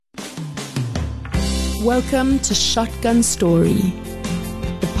Welcome to Shotgun Story,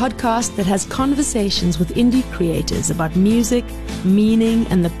 the podcast that has conversations with indie creators about music, meaning,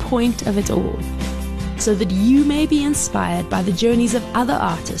 and the point of it all, so that you may be inspired by the journeys of other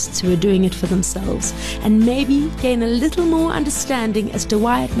artists who are doing it for themselves, and maybe gain a little more understanding as to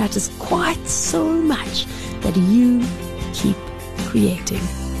why it matters quite so much that you keep creating.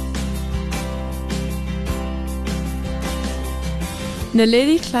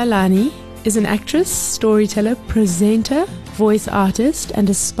 Naledi Tlalane is an actress, storyteller, presenter, voice artist, and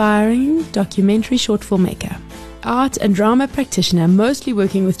aspiring documentary short filmmaker. Art and drama practitioner, mostly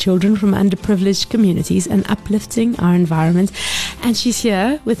working with children from underprivileged communities and uplifting our environment. And she's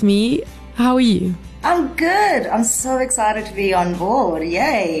here with me. How are you? I'm good. I'm so excited to be on board.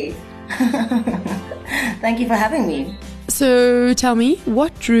 Yay. Thank you for having me. So tell me,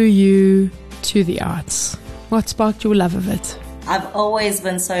 what drew you to the arts? What sparked your love of it? I've always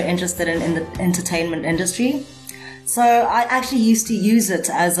been so interested in the entertainment industry. So I actually used to use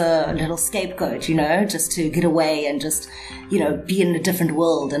it as a little scapegoat, just to get away and just, be in a different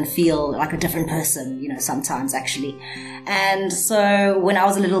world and feel like a different person, sometimes actually. And so when I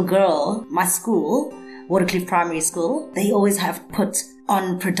was a little girl, my school, Waterkloof Primary School, they always have put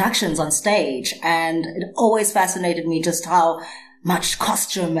on productions on stage, and it always fascinated me just how much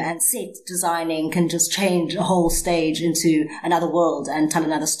costume and set designing can just change a whole stage into another world and tell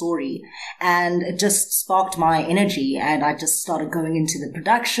another story. And it just sparked my energy, and I just started going into the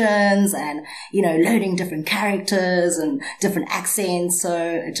productions and, learning different characters and different accents. So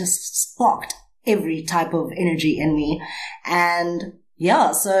it just sparked every type of energy in me. And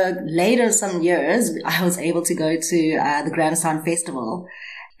yeah, so later some years, I was able to go to the Grahamstown Festival.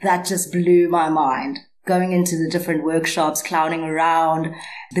 That just blew my mind. Going into the different workshops, clowning around.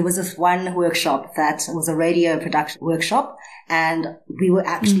 There was this one workshop that was a radio production workshop, and we were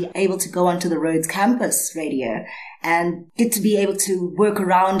actually able to go onto the Rhodes campus radio and get to be able to work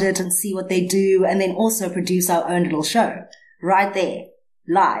around it and see what they do, and then also produce our own little show right there,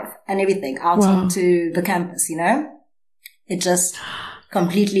 live and everything out onto the campus, It just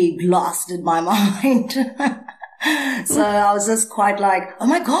completely blasted my mind. So I was just quite like, oh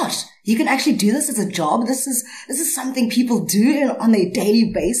my gosh, you can actually do this as a job. This is something people do on a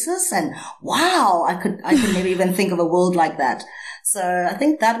daily basis. And wow, I could never even think of a world like that. So I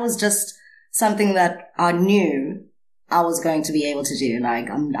think that was just something that I knew I was going to be able to do. Like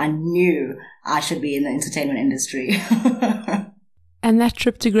I knew I should be in the entertainment industry. And that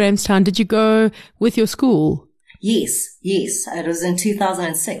trip to Grahamstown, did you go with your school? Yes. It was in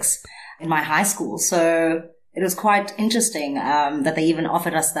 2006 in my high school. So it was quite interesting that they even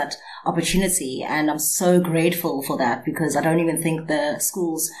offered us that opportunity, and I'm so grateful for that, because I don't even think the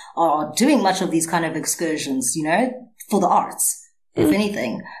schools are doing much of these kind of excursions, for the arts, if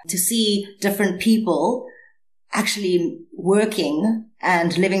anything. To see different people actually working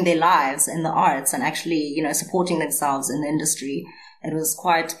and living their lives in the arts and actually, supporting themselves in the industry, it was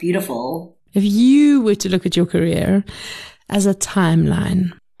quite beautiful. If you were to look at your career as a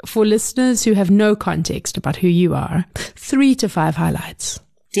timeline, for listeners who have no context about who you are, 3 to 5 highlights.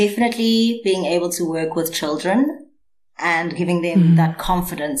 Definitely being able to work with children and giving them that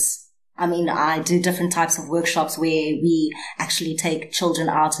confidence. I mean, I do different types of workshops where we actually take children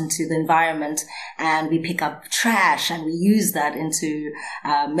out into the environment and we pick up trash and we use that into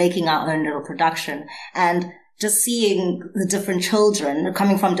making our own little production. And just seeing the different children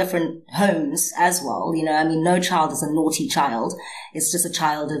coming from different homes as well. No child is a naughty child. It's just a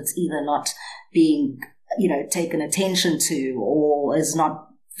child that's either not being, taken attention to, or is not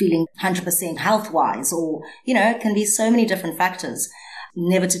feeling 100% health-wise, or, it can be so many different factors.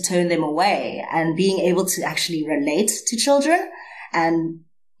 Never to turn them away, and being able to actually relate to children and,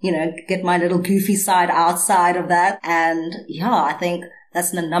 get my little goofy side outside of that. And yeah, I think that's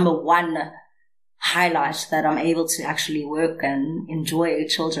the number one highlight, that I'm able to actually work and enjoy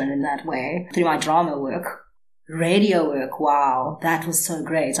children in that way through my drama work. Radio work, wow, that was so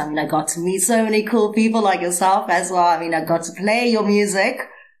great. I got to meet so many cool people like yourself as well. I got to play your music.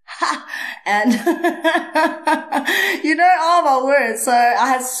 And, all my words. So I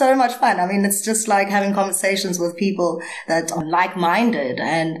had so much fun. It's just like having conversations with people that are like-minded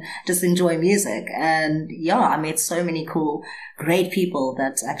and just enjoy music. And yeah, I met so many cool, great people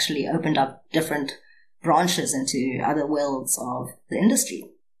that actually opened up different branches into other worlds of the industry.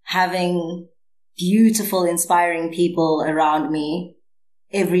 Having beautiful, inspiring people around me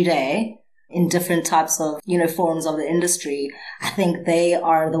every day in different types of, forms of the industry, I think they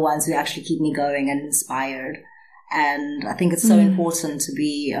are the ones who actually keep me going and inspired. And I think it's so important to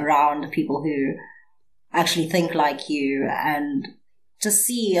be around people who actually think like you and just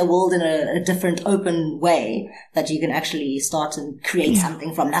see a world in a different, open way, that you can actually start and create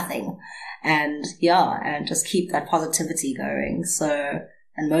something from nothing. And and just keep that positivity going.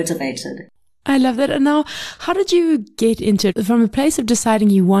 And motivated. I love that. And now, how did you get into it? From a place of deciding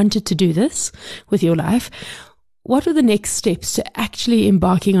you wanted to do this with your life, what were the next steps to actually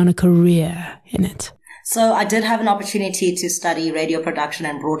embarking on a career in it? So I did have an opportunity to study radio production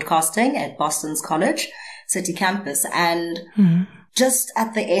and broadcasting at Boston's College, City Campus. And just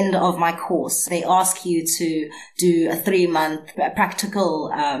at the end of my course, they ask you to do a 3-month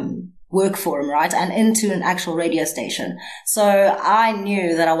practical work for him, right? And into an actual radio station. So I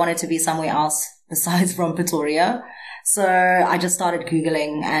knew that I wanted to be somewhere else besides from Pretoria. So I just started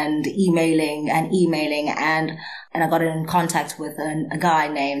Googling and emailing, and I got in contact with a guy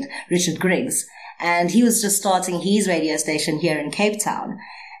named Richard Griggs. And he was just starting his radio station here in Cape Town.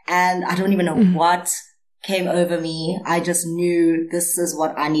 And I don't even know what came over me. I just knew this is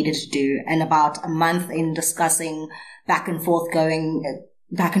what I needed to do. And about a month in discussing back and forth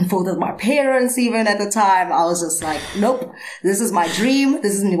with my parents, even at the time, I was just like, nope, this is my dream.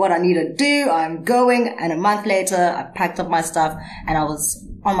 This is what I need to do. I'm going. And a month later, I packed up my stuff and I was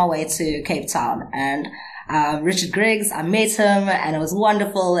on my way to Cape Town. And Richard Griggs, I met him and it was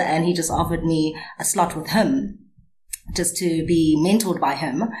wonderful. And he just offered me a slot with him just to be mentored by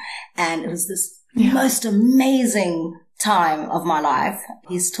him. And it was this most amazing time of my life.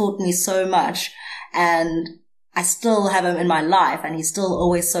 He's taught me so much, and I still have him in my life, and he's still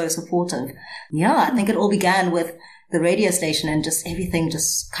always so supportive. I think it all began with the radio station, and just everything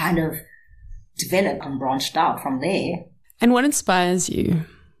just kind of developed and branched out from there. And what inspires you?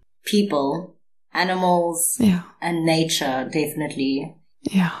 People, animals, and nature, definitely.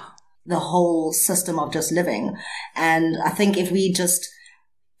 Yeah. The whole system of just living. And I think if we just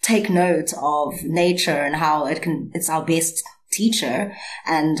take note of nature and how it's our best teacher,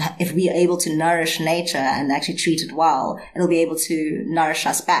 and if we are able to nourish nature and actually treat it well, it'll be able to nourish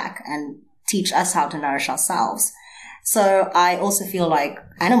us back and teach us how to nourish ourselves. So I also feel like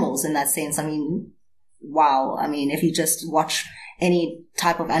animals in that sense. I mean, if you just watch any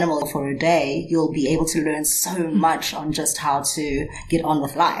type of animal for a day, you'll be able to learn so much on just how to get on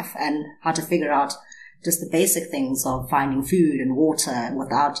with life and how to figure out just the basic things of finding food and water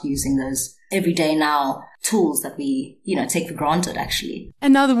without using those everyday now tools that we, take for granted, actually.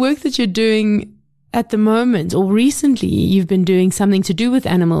 And now the work that you're doing at the moment, or recently, you've been doing something to do with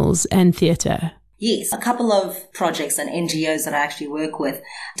animals and theatre. Yes, a couple of projects and NGOs that I actually work with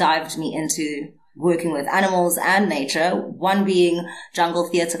dived me into working with animals and nature, one being Jungle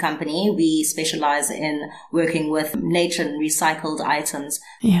Theatre Company. We specialize in working with nature and recycled items.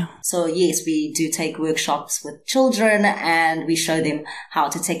 Yeah. So yes, we do take workshops with children and we show them how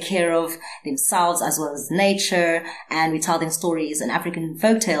to take care of themselves as well as nature, and we tell them stories and African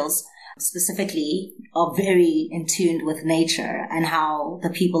folktales specifically are very in tune with nature and how the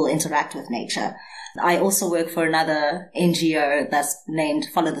people interact with nature. I also work for another NGO that's named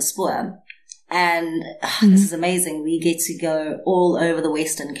Follow the Spoor. And this is amazing. We get to go all over the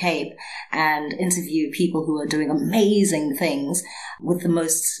Western Cape and interview people who are doing amazing things with the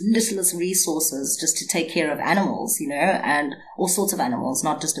most littlest resources just to take care of animals, and all sorts of animals,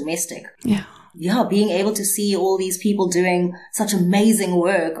 not just domestic. Yeah, being able to see all these people doing such amazing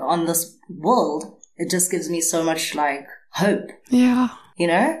work on this world, it just gives me so much hope. Yeah.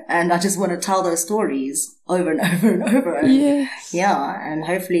 And I just want to tell those stories over and over and over. Yes. Yeah. And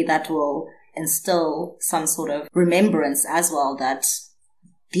hopefully that will instill some sort of remembrance as well, that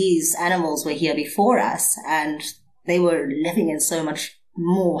these animals were here before us and they were living in so much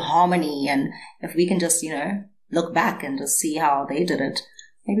more harmony. And if we can just, look back and just see how they did it,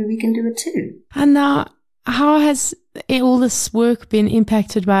 maybe we can do it too. And now, how has all this work been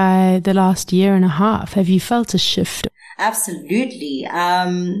impacted by the last year and a half? Have you felt a shift? Absolutely.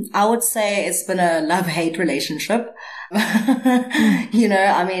 I would say it's been a love-hate relationship. The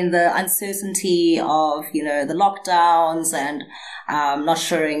uncertainty of, the lockdowns and not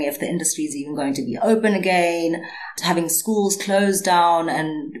sure if the industry is even going to be open again, having schools closed down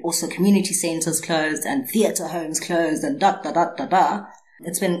and also community centers closed and theater homes closed and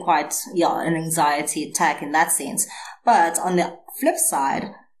It's been quite, an anxiety attack in that sense. But on the flip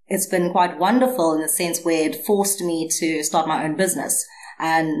side, it's been quite wonderful in the sense where it forced me to start my own business.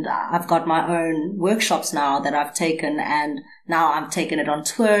 And I've got my own workshops now that I've taken, and now I'm taking it on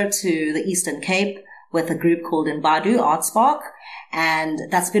tour to the Eastern Cape with a group called Mbadu Art Spark. And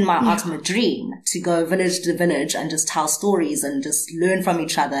that's been my ultimate dream, to go village to village and just tell stories and just learn from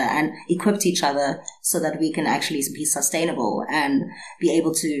each other and equip each other so that we can actually be sustainable and be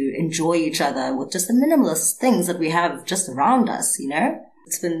able to enjoy each other with just the minimalist things that we have just around us, you know?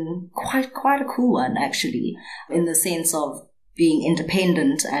 It's been quite a cool one, actually, in the sense of being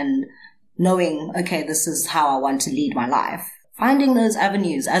independent and knowing, okay, this is how I want to lead my life. Finding those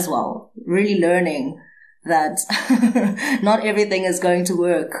avenues as well, really learning that not everything is going to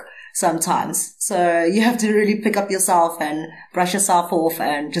work sometimes. So you have to really pick up yourself and brush yourself off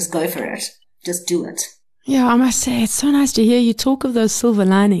and just go for it. Just do it. Yeah, I must say, it's so nice to hear you talk of those silver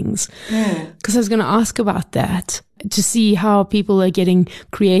linings, because I was going to ask about that, to see how people are getting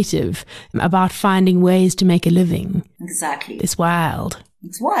creative about finding ways to make a living. Exactly. It's wild.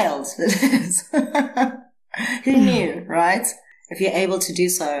 It's wild. It is. Who knew, right? If you're able to do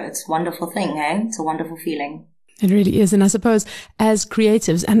so, it's a wonderful thing, eh? It's a wonderful feeling. It really is. And I suppose as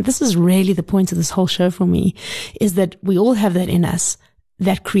creatives, and this is really the point of this whole show for me, is that we all have that in us,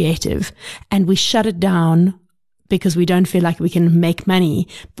 that creative, and we shut it down because we don't feel like we can make money,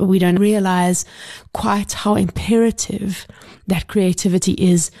 but we don't realize quite how imperative that creativity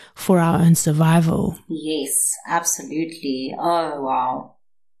is for our own survival. Yes, absolutely. Oh, wow.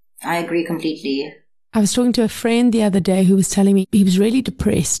 I agree completely. I was talking to a friend the other day who was telling me he was really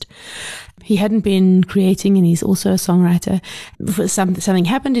depressed. He hadn't been creating, and he's also a songwriter. Something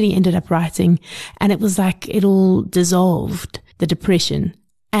happened and he ended up writing, and it was like it all dissolved, the depression.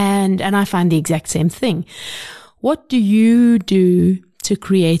 And I find the exact same thing. What do you do to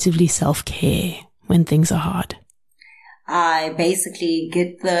creatively self-care when things are hard? I basically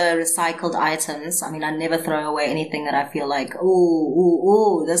get the recycled items. I mean, I never throw away anything that I feel like,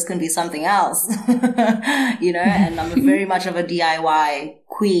 this can be something else, you know, and I'm very much of a DIY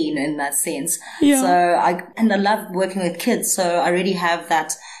queen in that sense. Yeah. So I love working with kids. So I already have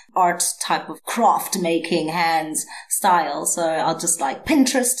that art type of craft making hands style. So I'll just like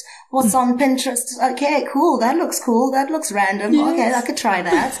Pinterest. What's on Pinterest? Okay, cool. That looks cool. That looks random. Yes. Okay, I could try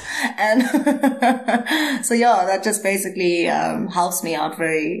that. And so yeah, that just basically helps me out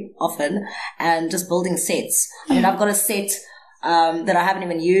very often. And just building sets. I mean, I've got a set that I haven't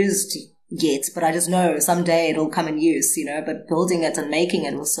even used yet, but I just know someday it'll come in use, you know, but building it and making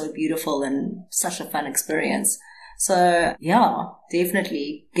it was so beautiful and such a fun experience. So yeah,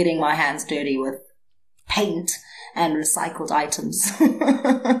 definitely getting my hands dirty with paint and recycled items.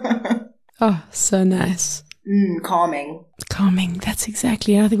 Oh, so nice. Calming. Calming, that's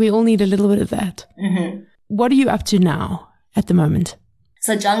exactly. I think we all need a little bit of that. Mm-hmm. What are you up to now at the moment?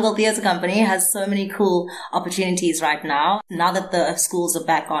 So Jungle Theatre Company has so many cool opportunities right now. Now that the schools are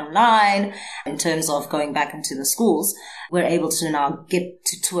back online, in terms of going back into the schools, we're able to now get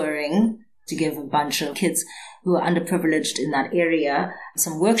to touring to give a bunch of kids who are underprivileged in that area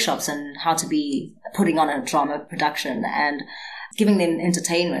some workshops on how to be putting on a drama production and giving them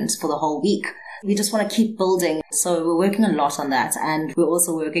entertainment for the whole week. We just want to keep building. So we're working a lot on that. And we're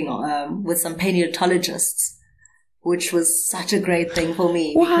also working with some paleontologists, which was such a great thing for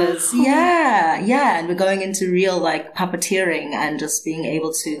me. Wow. Because and we're going into real like puppeteering and just being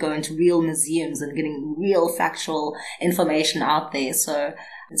able to go into real museums and getting real factual information out there. So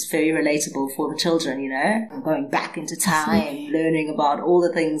it's very relatable for the children, you know, going back into time, learning about all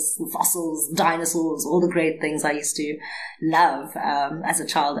the things, fossils, dinosaurs, all the great things I used to love as a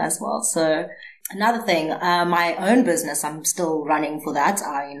child as well. So another thing, my own business, I'm still running for that.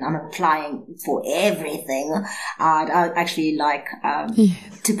 I mean, I'm applying for everything. I'd actually like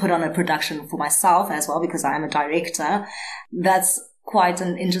to put on a production for myself as well, because I am a director. That's quite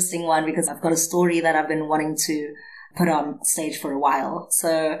an interesting one because I've got a story that I've been wanting to put on stage for a while.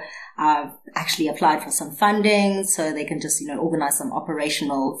 So I've actually applied for some funding so they can just, you know, organize some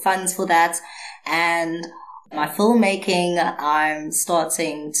operational funds for that. And my filmmaking, I'm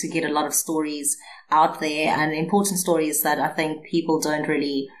starting to get a lot of stories out there, and important stories that I think people don't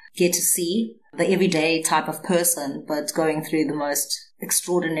really get to see. The everyday type of person, but going through the most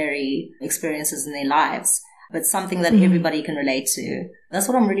extraordinary experiences in their lives. But something that everybody can relate to. That's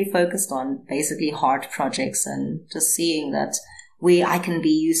what I'm really focused on, basically heart projects and just seeing that I can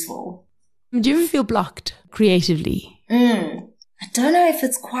be useful. Do you ever feel blocked creatively? I don't know if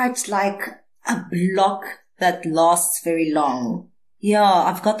it's quite like a block that lasts very long. Yeah,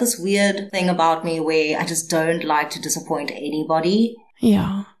 I've got this weird thing about me where I just don't like to disappoint anybody.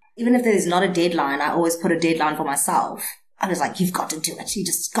 Yeah. Even if there's not a deadline, I always put a deadline for myself. I was like, you've got to do it. You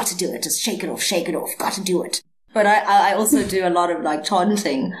just got to do it. Just shake it off, got to do it. But I also do a lot of like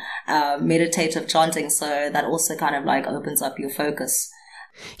chanting, meditative chanting. So that also kind of like opens up your focus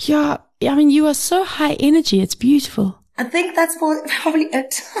Yeah, I mean, you are so high energy. It's beautiful. I think that's probably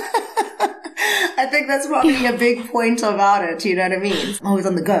it. I think that's probably a big point about it. You know what I mean? I'm always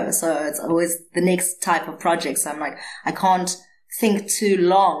on the go. So it's always the next type of project. So I'm like, I can't think too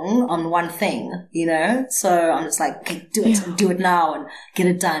long on one thing, you know? So I'm just like, okay, do it and do it now and get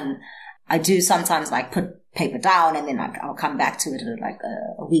it done. I do sometimes like put paper down and then I'll come back to it like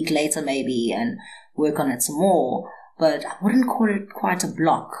a week later maybe and work on it some more. But I wouldn't call it quite a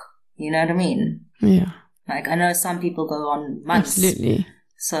block. You know what I mean? Yeah. Like I know some people go on months. Absolutely.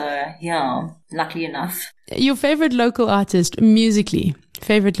 So yeah, luckily enough. Your favorite local artist musically?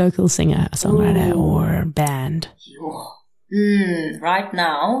 Favorite local singer, songwriter, or band? Right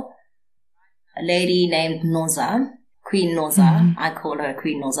now, a lady named Noza, Queen Noza. I call her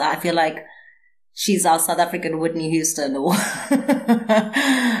Queen Noza. I feel like she's our South African Whitney Houston.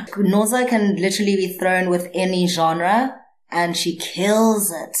 Noza can literally be thrown with any genre and she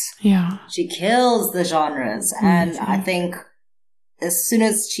kills it. Yeah. She kills the genres. And I think as soon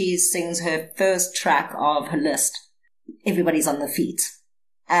as she sings her first track of her list, everybody's on their feet.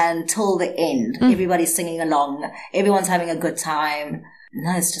 And till the end, everybody's singing along. Everyone's having a good time.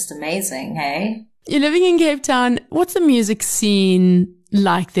 No, it's just amazing, hey? You're living in Cape Town. What's the music scene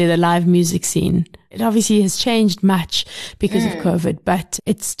like there, the live music scene? It obviously has changed much because of COVID, but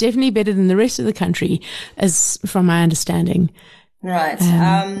it's definitely better than the rest of the country, as from my understanding. Right.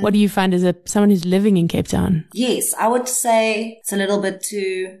 What do you find as someone who's living in Cape Town? Yes, I would say it's a little bit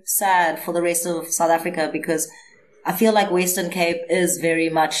too sad for the rest of South Africa because I feel like Western Cape is very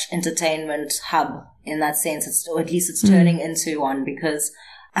much entertainment hub in that sense. Or at least it's turning into one because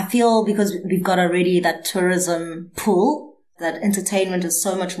I feel because we've got already that tourism pool, that entertainment is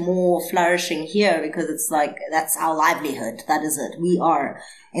so much more flourishing here because it's like, that's our livelihood. That is it. We are,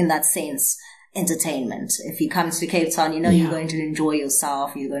 in that sense, entertainment. If you come to Cape Town, you know you're going to enjoy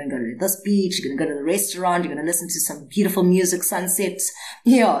yourself. You're going to go to this beach. You're going to go to the restaurant. You're going to listen to some beautiful music, sunsets.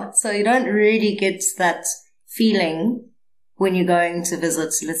 Yeah. So you don't really get that feeling when you're going to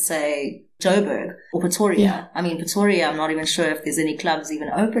visit, let's say, Joburg or Pretoria. Yeah. I mean, Pretoria, I'm not even sure if there's any clubs even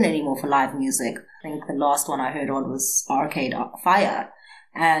open anymore for live music. I think the last one I heard on was Arcade Fire.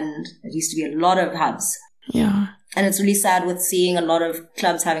 And it used to be a lot of hubs. Yeah. And it's really sad with seeing a lot of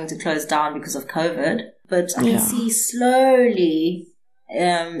clubs having to close down because of COVID. But I can see slowly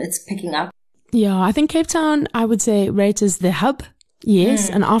it's picking up. Yeah, I think Cape Town, I would say, rate as the hub. Yes,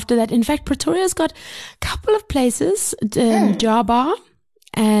 and after that, in fact, Pretoria's got a couple of places, Java,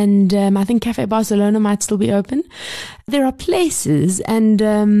 and I think Cafe Barcelona might still be open. There are places,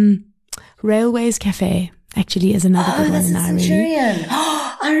 and Railways Cafe actually is another good one in Nairobi. Centurion.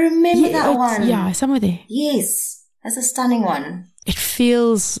 I remember that one. Yeah, somewhere there. Yes, that's a stunning one. It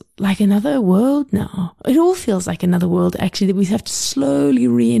feels like another world now. It all feels like another world, actually, that we have to slowly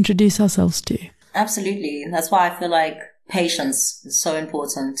reintroduce ourselves to. Absolutely. That's why I feel like patience is so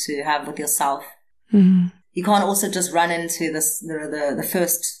important to have with yourself. You can't also just run into the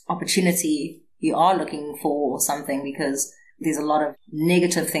first opportunity you are looking for or something because there's a lot of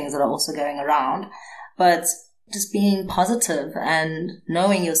negative things that are also going around. But just being positive and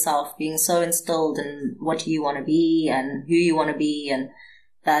knowing yourself, being so instilled in what you want to be and who you want to be and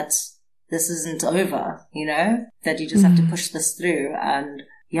that this isn't over, you know, that you just have to push this through and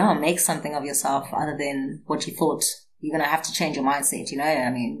make something of yourself other than what you thought. You're going to have to change your mindset, you know. I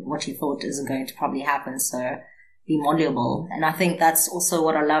mean, what you thought isn't going to probably happen, so be malleable. And I think that's also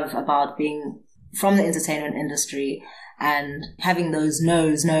what I love about being from the entertainment industry and having those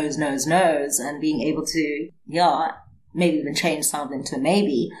no's and being able to, maybe even change some of them to a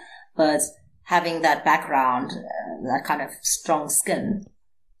maybe, but having that background, that kind of strong skin,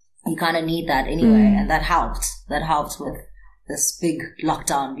 you kind of need that anyway. And that helped with this big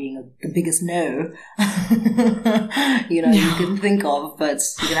lockdown being the biggest no, you can think of, but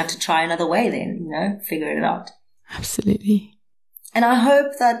you're going to have to try another way then, figure it out. Absolutely. And I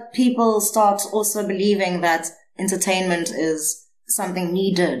hope that people start also believing that entertainment is something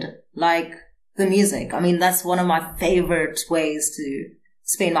needed, like the music. I mean, that's one of my favorite ways to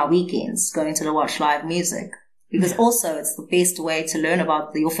spend my weekends, going to watch live music. Because also it's the best way to learn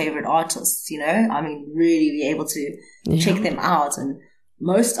about your favorite artists, I mean, really be able to check them out. And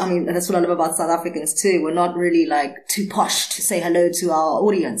that's what I love about South Africans too. We're not really like too posh to say hello to our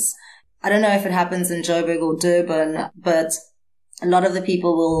audience. I don't know if it happens in Joburg or Durban, but a lot of the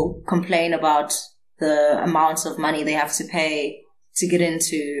people will complain about the amount of money they have to pay to get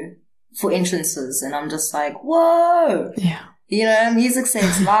for entrances. And I'm just like, whoa. Yeah. Music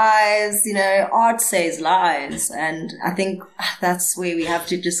saves lives, art saves lives. And I think that's where we have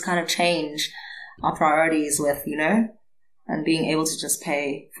to just kind of change our priorities with, and being able to just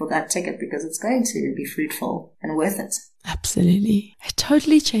pay for that ticket because it's going to be fruitful and worth it. Absolutely. It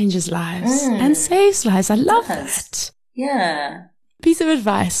totally changes lives and saves lives. I love that. Yeah. Piece of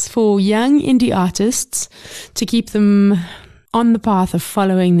advice for young indie artists to keep them on the path of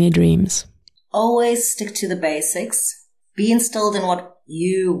following their dreams. Always stick to the basics. Be instilled in what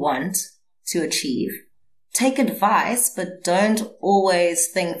you want to achieve. Take advice, but don't always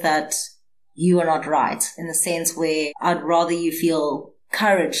think that you are not right, in the sense where I'd rather you feel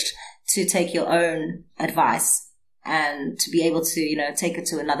encouraged to take your own advice and to be able to, take it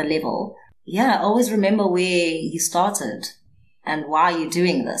to another level. Yeah, always remember where you started and why you're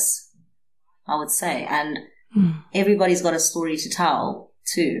doing this, I would say. And everybody's got a story to tell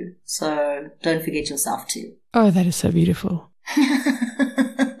too, so don't forget yourself too. Oh, that is so beautiful.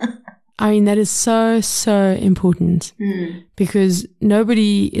 I mean, that is so, so important because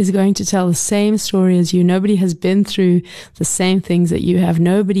nobody is going to tell the same story as you. Nobody has been through the same things that you have.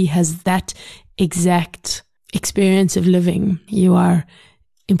 Nobody has that exact experience of living. You are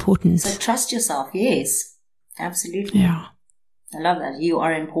important. So trust yourself. Yes, absolutely. Yeah. I love that. You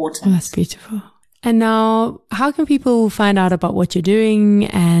are important. Oh, that's beautiful. And now, how can people find out about what you're doing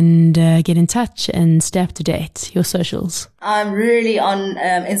and get in touch and stay up to date? Your socials. I'm really on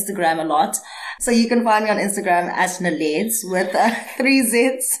Instagram a lot. So you can find me on Instagram at Naleds with 3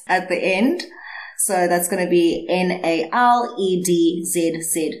 Z's at the end. So that's going to be NALEDZZZ.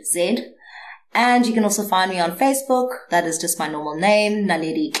 And you can also find me on Facebook. That is just my normal name,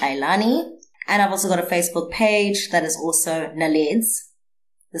 Naledi Kailani. And I've also got a Facebook page that is also Naleds,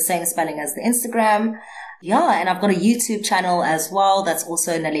 the same spelling as the Instagram. Yeah, and I've got a YouTube channel as well. That's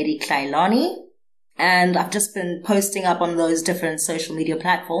also Naledi Kailani. And I've just been posting up on those different social media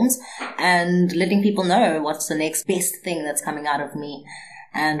platforms and letting people know what's the next best thing that's coming out of me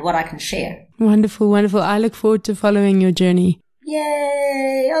and what I can share. Wonderful, wonderful. I look forward to following your journey.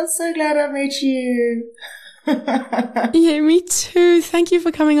 Yay! I'm so glad I met you. Yeah, me too. Thank you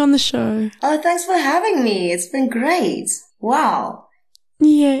for coming on the show. Oh, thanks for having me. It's been great. Wow.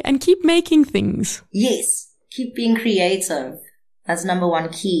 Yeah, and keep making things. Yes, keep being creative. That's number one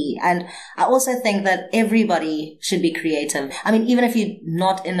key. And I also think that everybody should be creative. I mean, even if you're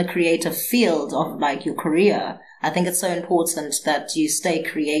not in the creative field of like your career, I think it's so important that you stay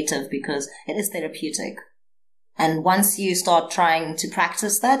creative because it is therapeutic. And once you start trying to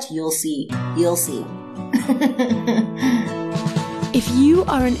practice that, you'll see. You'll see. If you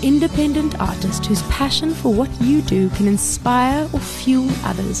are an independent artist whose passion for what you do can inspire or fuel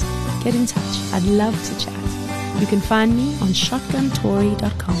others, get in touch. I'd love to chat. You can find me on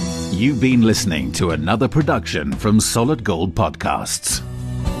shotguntory.com. You've been listening to another production from Solid Gold Podcasts.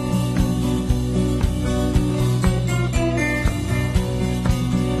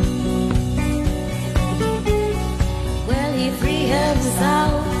 Well, he free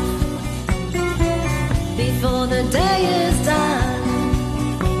himself before the day is done.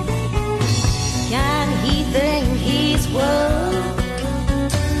 Can he think he's worth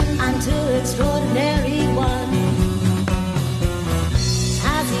unto extraordinary one?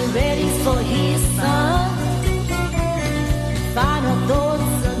 Has he ready for his son? Final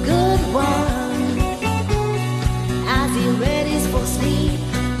thoughts, a good one. As he ready for sleep,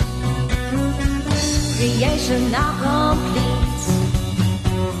 creation now complete.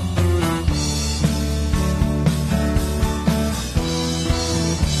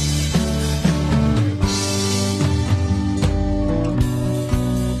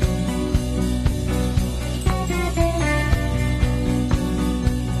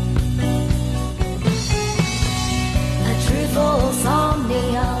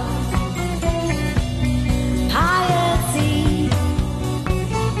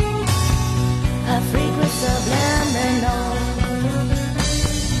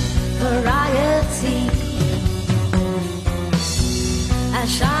 A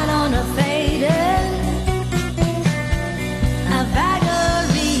shine on a faded, a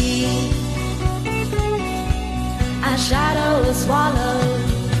vagary, a shadow swallowed.